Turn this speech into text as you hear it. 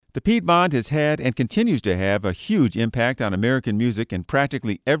The Piedmont has had and continues to have a huge impact on American music in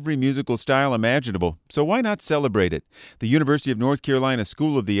practically every musical style imaginable, so why not celebrate it? The University of North Carolina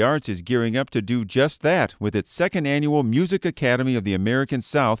School of the Arts is gearing up to do just that with its second annual Music Academy of the American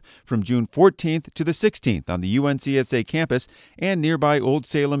South from June 14th to the 16th on the UNCSA campus and nearby Old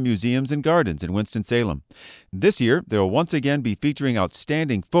Salem Museums and Gardens in Winston-Salem. This year, there will once again be featuring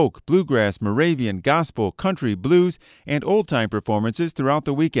outstanding folk, bluegrass, Moravian, gospel, country, blues, and old-time performances throughout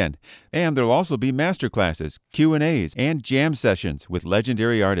the weekend. And there'll also be master classes, Q&As, and jam sessions with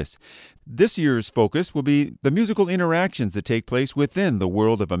legendary artists. This year's focus will be the musical interactions that take place within the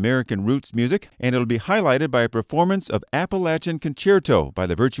world of American roots music, and it'll be highlighted by a performance of Appalachian Concerto by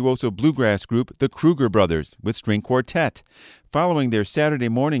the virtuoso bluegrass group the Kruger Brothers with string quartet. Following their Saturday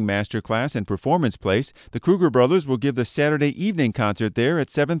morning masterclass and performance place, the Kruger Brothers will give the Saturday evening concert there at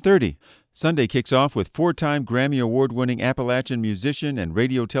 7:30. Sunday kicks off with four-time Grammy Award-winning Appalachian musician and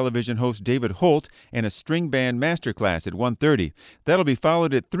radio television host David Holt and a string band masterclass at 1:30. That'll be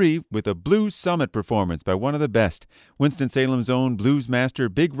followed at 3 with a Blues Summit performance by one of the best, Winston-Salem's own blues master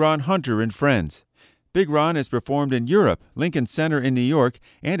Big Ron Hunter and friends. Big Ron has performed in Europe, Lincoln Center in New York,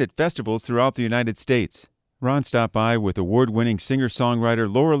 and at festivals throughout the United States. Ron stopped by with award-winning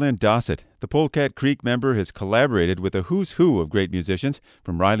singer-songwriter Laurelyn Dossett. The Polecat Creek member has collaborated with a who's who of great musicians,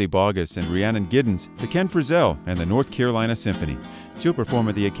 from Riley Bogus and Rhiannon Giddens to Ken Frizzell and the North Carolina Symphony. She'll perform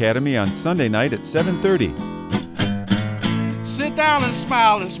at the Academy on Sunday night at 7:30. Sit down and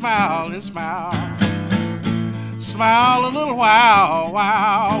smile and smile and smile. Smile a little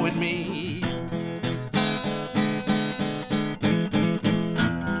while with me.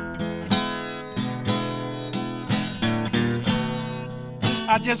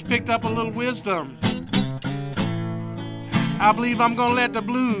 I just picked up a little wisdom. I believe I'm gonna let the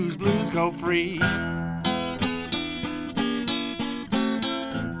blues go free.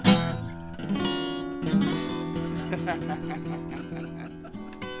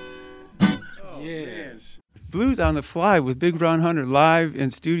 Yes. Blues on the Fly with Big Ron Hunter live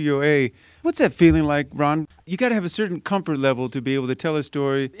in Studio A. What's that feeling like, Ron? You got to have a certain comfort level to be able to tell a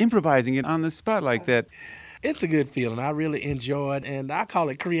story, improvising it on the spot like that. It's a good feeling. I really enjoy it, and I call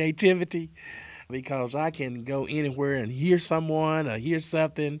it creativity because I can go anywhere and hear someone or hear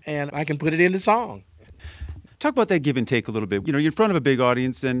something, and I can put it into song. Talk about that give and take a little bit. You know, you're in front of a big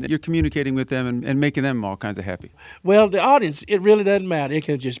audience, and you're communicating with them and making them all kinds of happy. Well, the audience, it really doesn't matter. It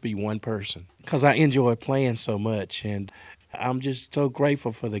can just be one person because I enjoy playing so much, and I'm just so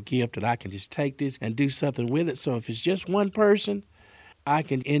grateful for the gift that I can just take this and do something with it. So if it's just one person, I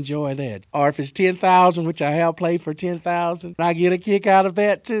can enjoy that. Or if it's 10,000, which I have played for 10,000, I get a kick out of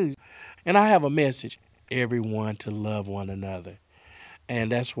that too. And I have a message, everyone to love one another.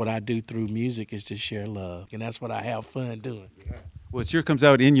 And that's what I do through music is to share love. And that's what I have fun doing. Well, it sure comes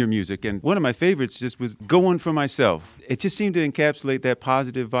out in your music. And one of my favorites just was Going For Myself. It just seemed to encapsulate that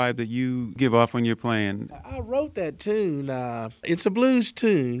positive vibe that you give off when you're playing. I wrote that tune. It's a blues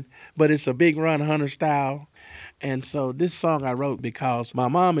tune, but it's a Big Ron Hunter style. And so this song I wrote because my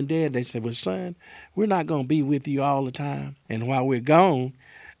mom and dad, they said, well, son, we're not going to be with you all the time. And while we're gone,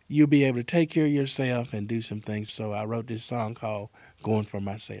 you'll be able to take care of yourself and do some things. So I wrote this song called Going For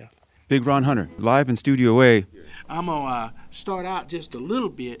Myself. Big Ron Hunter, live in Studio A. I'm going to start out just a little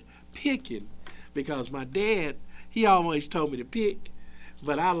bit picking because my dad, he always told me to pick,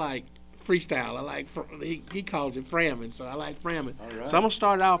 but I like freestyle. I like, he calls it framming, so I like framming. Right. So I'm going to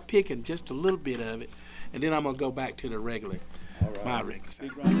start out picking just a little bit of it. And then I'm going to go back to the regular, my regular.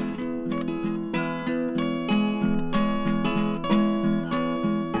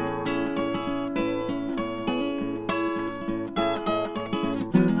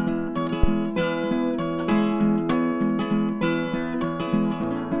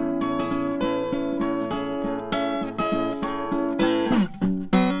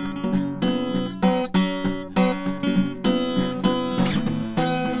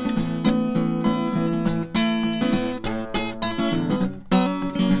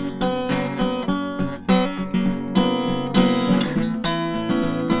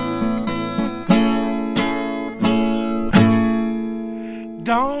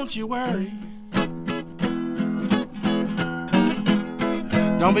 Don't you worry.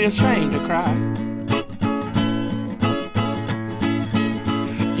 Don't be ashamed to cry.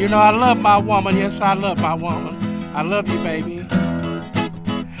 You know I love my woman, yes I love my woman. I love you, baby.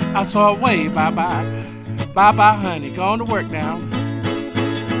 I saw a wave, bye-bye. Bye-bye, honey, going to work now.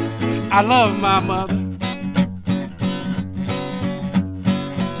 I love my mother.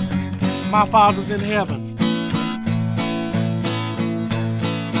 My Father's in heaven.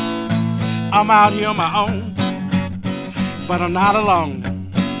 I'm out here on my own, but I'm not alone.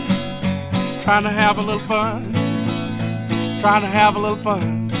 trying to have a little fun, trying to have a little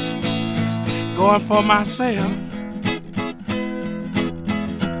fun, going for myself,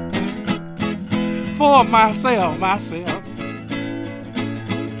 myself.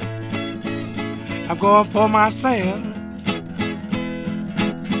 I'm going for myself,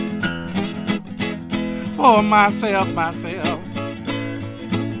 myself.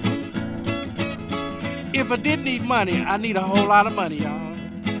 If I did need money, I need a whole lot of money, y'all.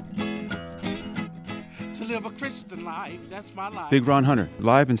 To live a Christian life, that's my life. Big Ron Hunter,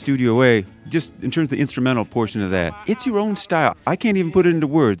 live in Studio A, just in terms of the instrumental portion of that, it's your own style. I can't even put it into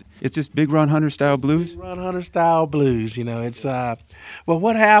words. It's just Big Ron Hunter style blues? Big Ron Hunter style blues, you know. It's, well,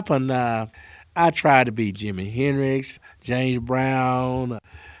 what happened, I tried to be Jimi Hendrix, James Brown,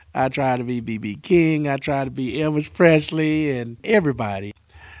 I tried to be B.B. King, I tried to be Elvis Presley, and everybody.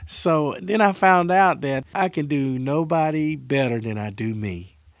 So then I found out that I can do nobody better than I do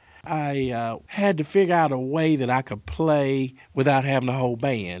me. I had to figure out a way that I could play without having a whole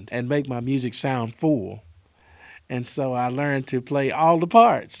band and make my music sound full. And so I learned to play all the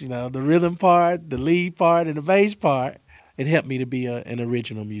parts, you know, the rhythm part, the lead part, and the bass part. It helped me to be an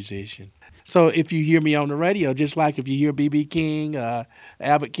original musician. So if you hear me on the radio, just like if you hear B.B. King,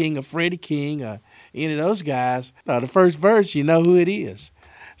 Albert King, or Freddie King, or any of those guys, the first verse, you know who it is.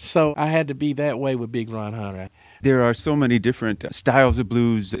 So I had to be that way with Big Ron Hunter. There are so many different styles of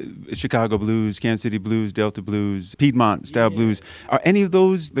blues, Chicago blues, Kansas City blues, Delta blues, Piedmont style blues. Are any of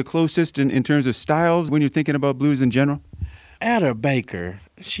those the closest in terms of styles when you're thinking about blues in general? Ada Baker,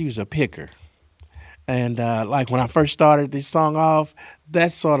 she was a picker. And like when I first started this song off,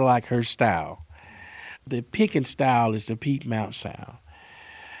 that's sort of like her style. The picking style is the Piedmont sound.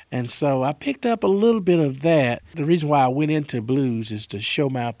 And so I picked up a little bit of that. The reason why I went into blues is to show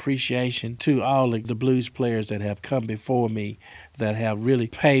my appreciation to all of the blues players that have come before me, that have really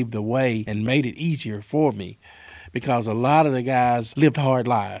paved the way and made it easier for me, because a lot of the guys lived hard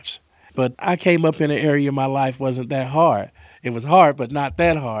lives. But I came up in an area my life wasn't that hard. It was hard, but not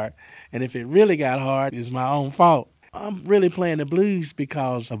that hard. And if it really got hard, it's my own fault. I'm really playing the blues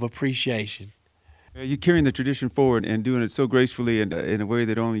because of appreciation. You're carrying the tradition forward and doing it so gracefully and in a way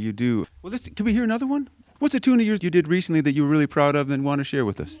that only you do. Well, can we hear another one? What's a tune of yours you did recently that you were really proud of and want to share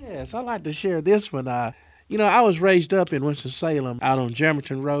with us? Yes, I'd like to share this one. You know, I was raised up in Winston-Salem out on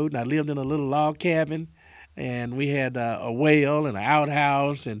Germantown Road, and I lived in a little log cabin, and we had a well and an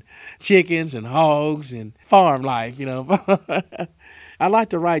outhouse and chickens and hogs and farm life, you know. I like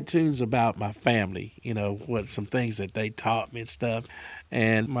to write tunes about my family, you know, what some things that they taught me and stuff.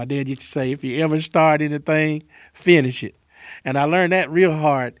 And my dad used to say, if you ever start anything, finish it. And I learned that real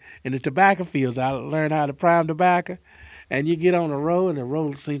hard in the tobacco fields. I learned how to prime tobacco. And you get on the road, and the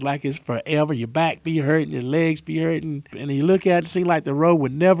road seems like it's forever. Your back be hurting, your legs be hurting. And you look at it, it seems like the road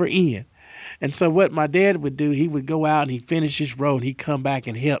would never end. And so what my dad would do, he would go out and he'd finish his road, and he'd come back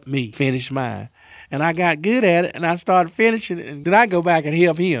and help me finish mine. And I got good at it, and I started finishing it, and then I go back and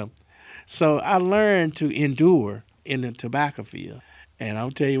help him. So I learned to endure in the tobacco field. And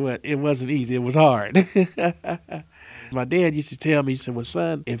I'll tell you what, it wasn't easy. It was hard. My dad used to tell me, he said, well,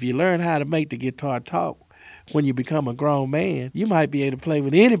 son, if you learn how to make the guitar talk, when you become a grown man, you might be able to play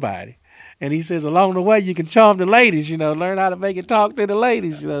with anybody. And he says, along the way, you can charm the ladies, you know, learn how to make it talk to the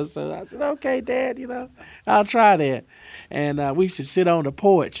ladies, you know. So I said, okay, Dad, you know, I'll try that. And we used to sit on the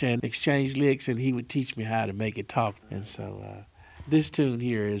porch and exchange licks, and he would teach me how to make it talk. And so this tune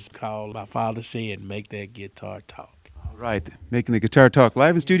here is called My Father Said, Make That Guitar Talk. All right, making the guitar talk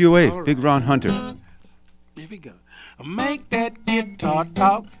live in Studio A, right. Big Ron Hunter. Here we go. Make that guitar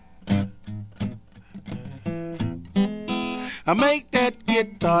talk. I make that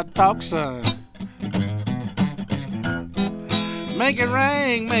guitar talk, son. Make it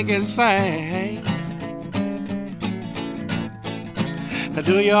ring, make it sing.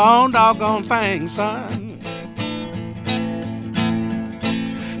 Do your own doggone thing, son.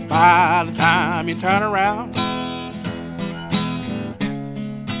 By the time you turn around,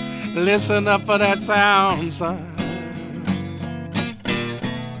 listen up for that sound, son.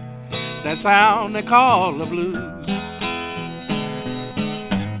 That sound they call the blues.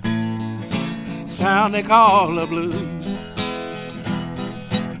 Sound they call the blues.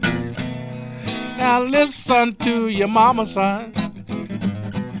 Now listen to your mama, son.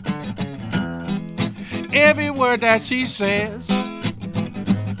 Every word that she says.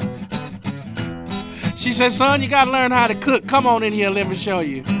 She says, son, you gotta learn how to cook. Come on in here, let me show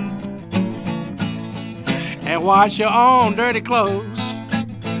you. And wash your own dirty clothes.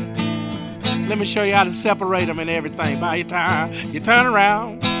 Let me show you how to separate them and everything. By the time you turn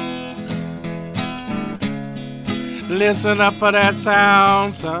around, listen up for that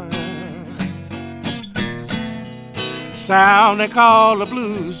sound, son. sound they call the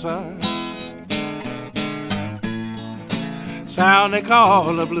blues, son. Sound they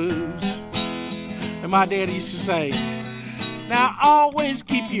call the blues. And my daddy used to say, now always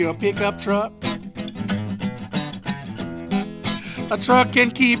keep you a pickup truck. A truck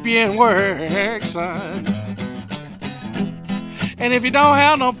can keep you in work, son. And if you don't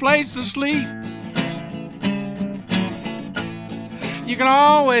have no place to sleep, you can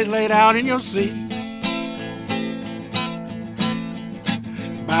always lay down in your seat.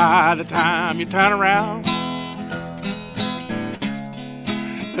 By the time you turn around,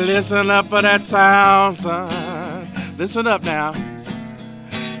 listen up for that sound, son. Listen up now.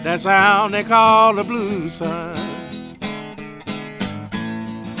 That sound they call the blues, son.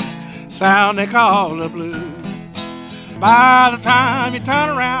 Sound they call the blues. By the time you turn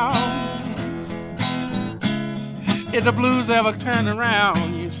around, if the blues ever turn around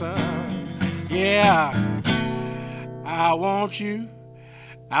on you, son, yeah, I want you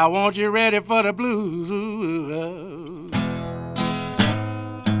ready for the blues.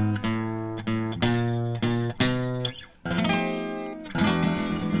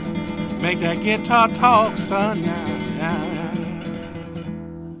 Make that guitar talk, son.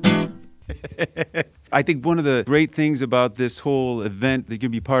 I think one of the great things about this whole event that you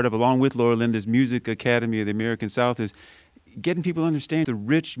can be part of, along with Laurelyn, this Music Academy of the American South, is getting people to understand the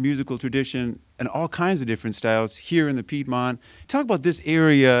rich musical tradition and all kinds of different styles here in the Piedmont. Talk about this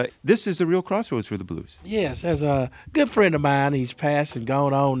area. This is a real crossroads for the blues. Yes, as a good friend of mine, he's passed and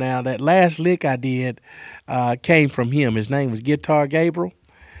gone on now. That last lick I did came from him. His name was Guitar Gabriel.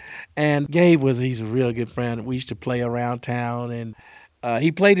 And he's a real good friend. We used to play around town, and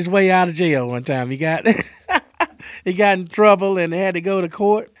he played his way out of jail one time. He got in trouble and had to go to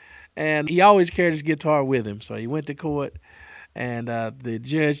court, and he always carried his guitar with him. So he went to court, and the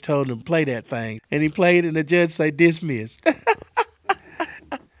judge told him to play that thing. And he played, and the judge said, dismissed.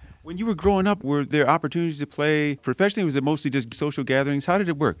 When you were growing up, were there opportunities to play professionally? Was it mostly just social gatherings? How did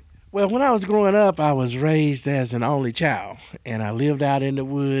it work? Well, when I was growing up, I was raised as an only child, and I lived out in the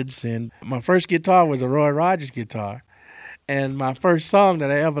woods, and my first guitar was a Roy Rogers guitar. And my first song that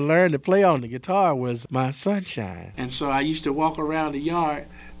I ever learned to play on the guitar was My Sunshine. And so I used to walk around the yard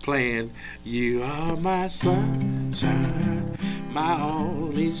playing, You are my sunshine, my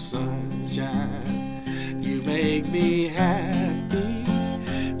only sunshine. You make me happy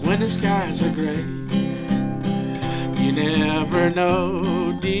when the skies are gray. You never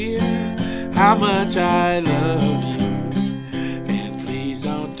know, dear, how much I love you. And please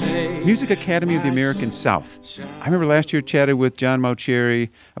don't take Music Academy of the American South. I remember last year chatted with John Maucheri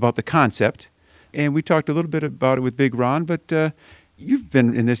about the concept, and we talked a little bit about it with Big Ron, but you've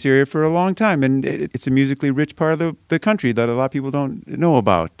been in this area for a long time, and it's a musically rich part of the country that a lot of people don't know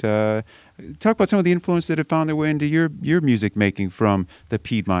about. Talk about some of the influence that have found their way into your music making from the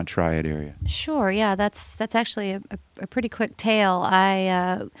Piedmont Triad area. Sure, yeah, that's actually a pretty quick tale.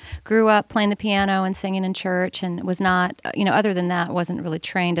 I grew up playing the piano and singing in church, and was not, other than that, wasn't really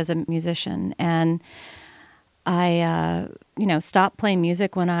trained as a musician. And I, stopped playing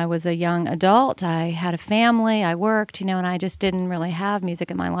music when I was a young adult. I had a family, I worked, and I just didn't really have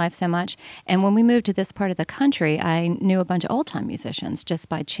music in my life so much. And when we moved to this part of the country, I knew a bunch of old-time musicians just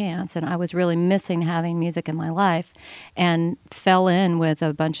by chance, and I was really missing having music in my life, and fell in with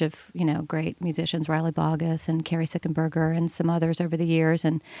a bunch of, great musicians, Riley Bogus and Carrie Sickenberger and some others over the years,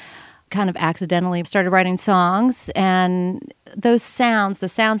 and kind of accidentally started writing songs. And those sounds, the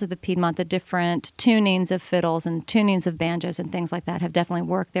sounds of the Piedmont, the different tunings of fiddles and tunings of banjos and things like that have definitely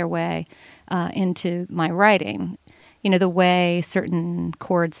worked their way into my writing. The way certain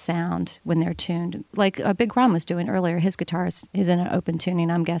chords sound when they're tuned. Like Big Ron was doing earlier, his guitar is in an open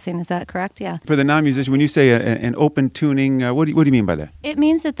tuning, I'm guessing. Is that correct? Yeah. For the non-musician, when you say an open tuning, what do you mean by that? It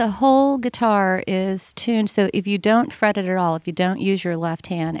means that the whole guitar is tuned, so if you don't fret it at all, if you don't use your left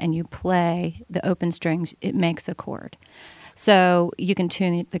hand and you play the open strings, it makes a chord. So you can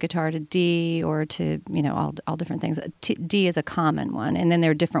tune the guitar to D or to, all different things. D is a common one, and then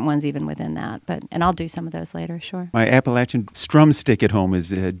there are different ones even within that. And I'll do some of those later, sure. My Appalachian strum stick at home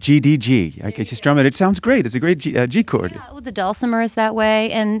is GDG. I can strum it. It sounds great. It's a great G chord. Yeah, well, the dulcimer is that way,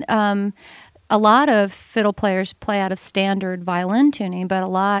 and a lot of fiddle players play out of standard violin tuning, but a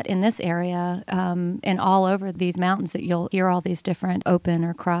lot in this area and all over these mountains that you'll hear all these different open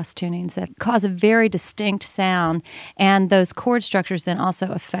or cross tunings that cause a very distinct sound. And those chord structures then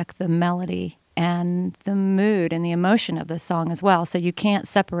also affect the melody and the mood and the emotion of the song as well. So you can't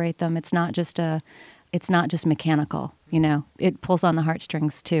separate them. It's not just mechanical, It pulls on the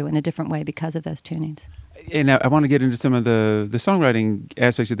heartstrings too in a different way because of those tunings. And I want to get into some of the songwriting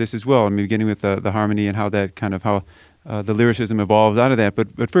aspects of this as well. I mean, beginning with the harmony and how the lyricism evolves out of that.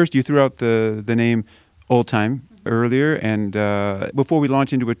 But first, you threw out the name Old Time earlier, and before we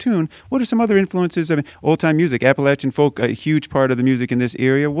launch into a tune, what are some other influences? I mean, old time music, Appalachian folk, a huge part of the music in this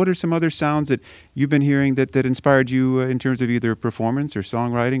area. What are some other sounds that you've been hearing that inspired you in terms of either performance or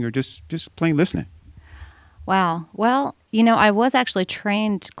songwriting or just plain listening? Wow. Well, I was actually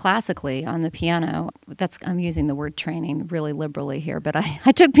trained classically on the piano. I'm using the word training really liberally here, but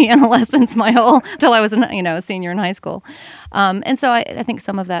I took piano lessons till I was a senior in high school. And so I think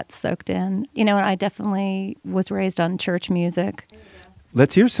some of that soaked in. And I definitely was raised on church music.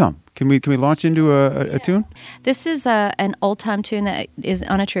 Let's hear some. Can we launch into a tune? This is an old-time tune that is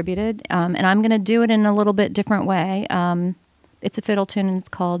unattributed, and I'm going to do it in a little bit different way. It's a fiddle tune, and it's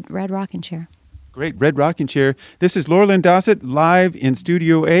called Red Rocking Chair. Great, Red Rocking Chair. This is Laurelyn Dossett live in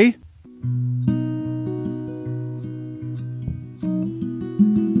Studio A.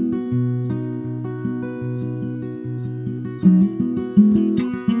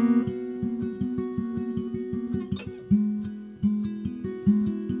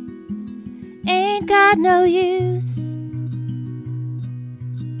 Ain't got no use.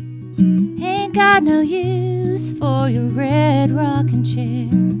 Ain't got no use for your red rocking chair.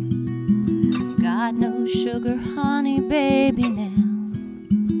 Got no sugar, honey, baby, now.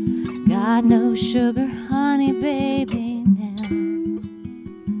 Got no sugar, honey, baby, now.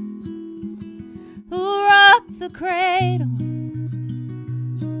 Who rocked the cradle?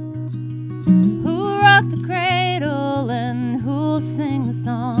 Who rocked the cradle and who'll sing the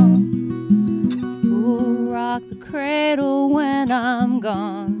song? Who'll rock the cradle when I'm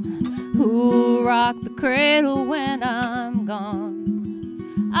gone? Who'll rock the cradle when I'm gone?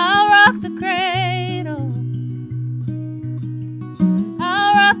 I'll rock the cradle.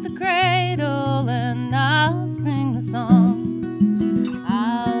 I'll rock the cradle and I'll sing the song.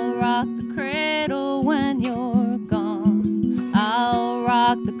 I'll rock the cradle when you're gone. I'll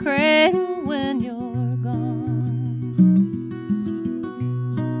rock the cradle when you're gone.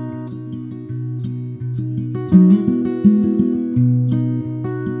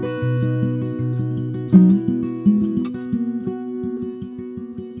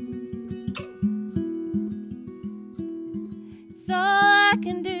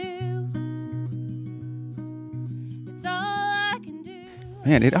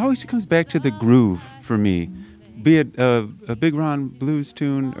 Man, it always comes back to the groove for me, be it a Big Ron blues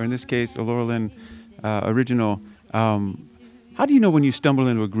tune, or in this case, a Laurelyn original. How do you know when you stumble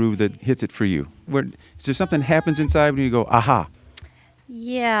into a groove that hits it for you? Is there something happens inside when you go, aha?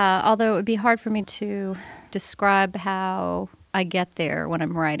 Yeah, although it would be hard for me to describe how I get there when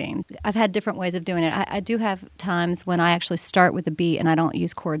I'm writing. I've had different ways of doing it. I do have times when I actually start with a beat and I don't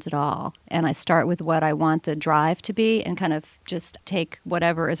use chords at all. And I start with what I want the drive to be and kind of just take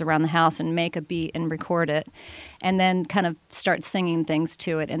whatever is around the house and make a beat and record it. And then kind of start singing things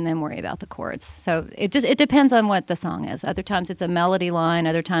to it and then worry about the chords. So it depends on what the song is. Other times it's a melody line.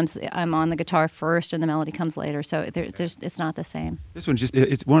 Other times I'm on the guitar first and the melody comes later. So it's not the same. This one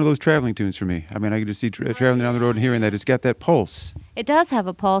it's one of those traveling tunes for me. I mean, I can just see traveling down the road and hearing that. It's got that pulse. It does have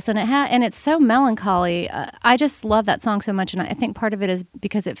a pulse, and it's so melancholy. I just love that song so much, and I think part of it is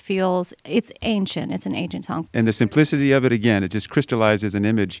because it's ancient. It's an ancient song. And the simplicity of it, again, it just crystallizes an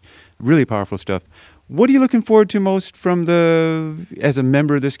image. Really powerful stuff. What are you looking forward to most as a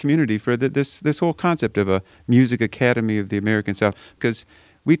member of this community for this whole concept of a music academy of the American South? Because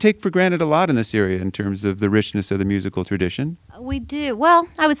we take for granted a lot in this area in terms of the richness of the musical tradition. We do. Well,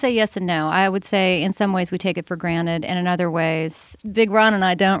 I would say yes and no. I would say in some ways we take it for granted, and in other ways, Big Ron and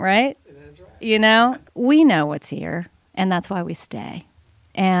I don't, right? That's right. We know what's here, and that's why we stay.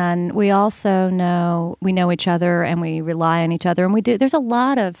 And we also know each other and we rely on each other. And there's a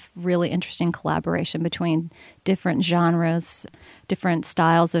lot of really interesting collaboration between different genres, different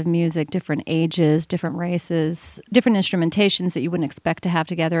styles of music, different ages, different races, different instrumentations that you wouldn't expect to have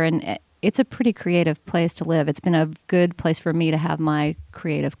together. And it's a pretty creative place to live. It's been a good place for me to have my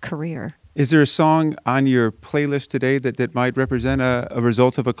creative career. Is there a song on your playlist today that might represent a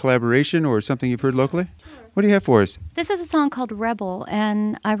result of a collaboration or something you've heard locally? What do you have for us? This is a song called Rebel,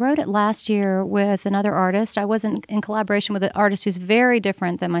 and I wrote it last year with another artist. I was in collaboration with an artist who's very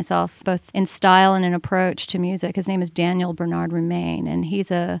different than myself, both in style and in approach to music. His name is Daniel Bernard Remain, and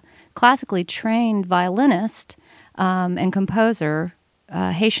he's a classically trained violinist and composer,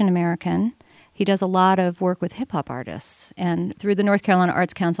 Haitian-American. He does a lot of work with hip-hop artists. And through the North Carolina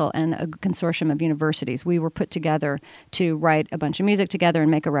Arts Council and a consortium of universities, we were put together to write a bunch of music together and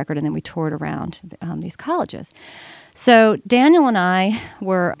make a record, and then we toured around these colleges. So Daniel and I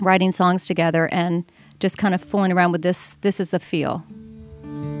were writing songs together and just kind of fooling around with this. This is the feel. You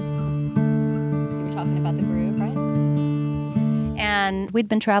were talking about the groove, right? And we'd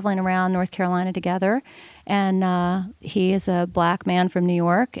been traveling around North Carolina together. And he is a black man from New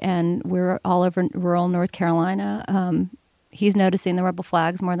York, and we're all over rural North Carolina. He's noticing the rebel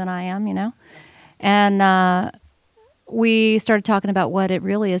flags more than I am, And we started talking about what it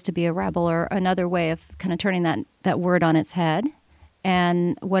really is to be a rebel, or another way of kind of turning that word on its head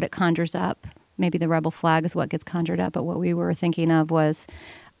and what it conjures up. Maybe the rebel flag is what gets conjured up, but what we were thinking of was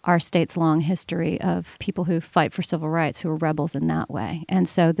our state's long history of people who fight for civil rights who are rebels in that way. And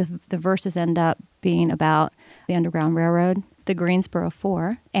so the verses end up being about the Underground Railroad, the Greensboro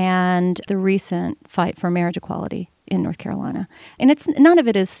Four, and the recent fight for marriage equality in North Carolina. And none of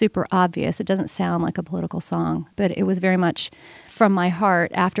it is super obvious. It doesn't sound like a political song, but it was very much from my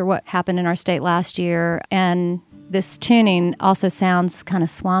heart after what happened in our state last year. And this tuning also sounds kind of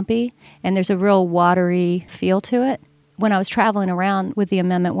swampy, and there's a real watery feel to it. When I was traveling around with the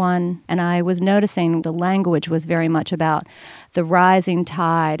Amendment 1, and I was noticing the language was very much about the rising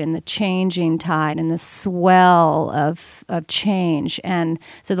tide and the changing tide and the swell of change. And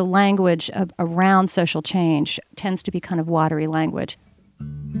so the language around social change tends to be kind of watery language.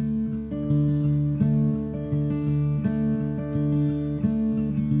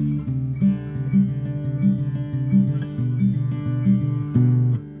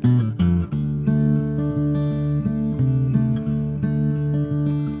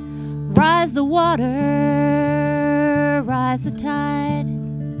 Rise the water, rise the tide,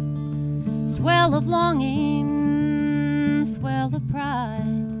 swell of longing, swell of pride,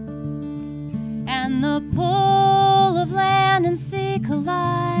 and the pull of land and sea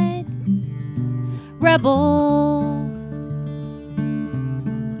collide. Rebel,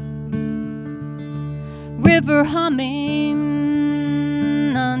 river humming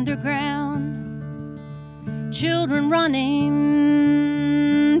underground, children running,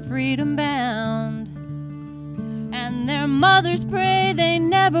 freedom bound, and their mothers pray they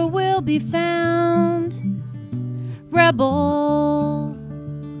never will be found. Rebel.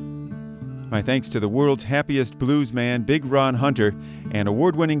 My thanks to the world's happiest blues man, Big Ron Hunter, and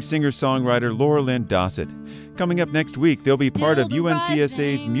award-winning singer-songwriter Laurelyn Dossett. Coming up next week, they'll be part of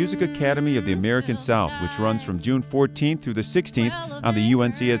UNCSA's Music Academy of the American South, which runs from June 14th through the 16th on the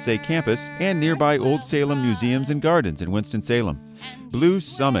UNCSA campus and nearby Old Salem Museums and Gardens in Winston-Salem. Blues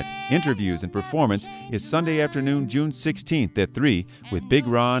Summit, interviews and performance is Sunday afternoon, June 16th at 3 with Big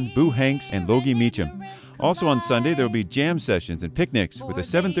Ron, Boo Hanks, and Logie Meacham. Also on Sunday, there will be jam sessions and picnics with a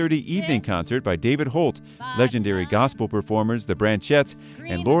 7:30 evening concert by David Holt, legendary gospel performers the Branchettes,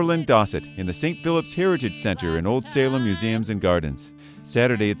 and Laurelyn Dossett in the St. Philip's Heritage Center in Old Salem Museums and Gardens.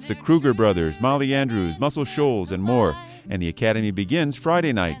 Saturday, it's the Kruger Brothers, Molly Andrews, Muscle Shoals, and more. And the Academy begins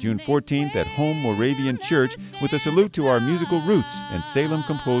Friday night, June 14th at Home Moravian Church with a salute to our musical roots and Salem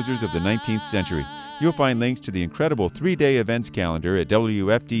composers of the 19th century. You'll find links to the incredible 3-day events calendar at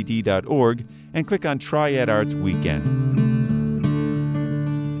WFDD.org and click on Triad Arts Weekend.